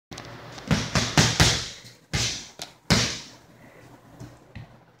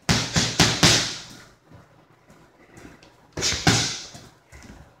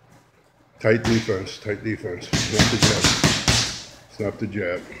Tight defense, tight defense. Snap the jab. Snap the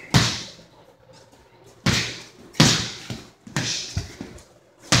jab.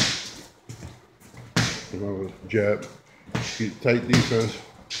 Remember, jab. Keep tight defense.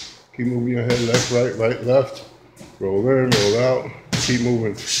 Keep moving your head left, right, left. Roll in, roll out. Keep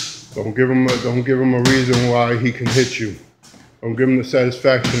moving. Don't give him a reason why he can hit you. Don't give him the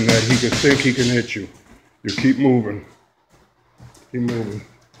satisfaction that he can think he can hit you. You keep moving. Keep moving.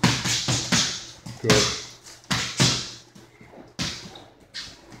 Good.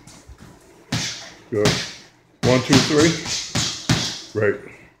 Good. 1, 2, 3. Right.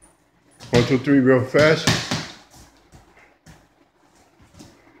 1, 2, 3, real fast.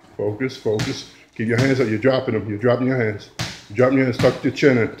 Focus, focus. Keep your hands up. You're dropping them. You're dropping your hands. You're dropping your hands. Tuck the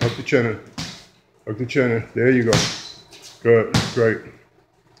chin in. Tuck the chin in. Tuck the chin in. There you go. Good. Great.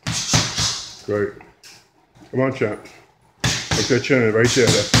 Great. Come on, champ. Tuck that chin in right there.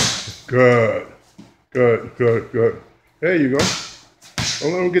 Good. Good, good, good. There you go.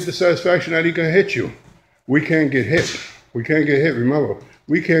 Don't let him get the satisfaction that he can hit you. We can't get hit. We can't get hit. Remember,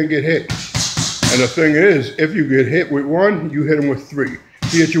 we can't get hit. And the thing is, if you get hit with 1, you hit him with 3.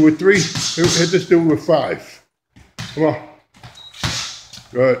 If he hit you with 3, hit this dude with 5. Come on.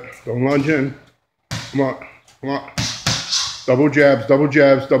 Good. Don't lunge in. Come on. Come on. Double jabs, double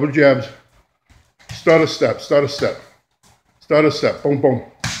jabs, double jabs. Start a step, start a step. Start a step. Boom, boom.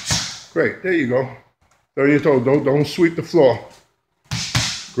 Great. There you go. Turn your toe. Don't sweep the floor.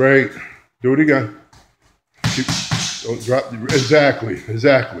 Great. Do it again. Don't drop. Exactly.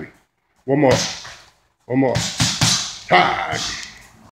 Exactly. One more. One more. Time.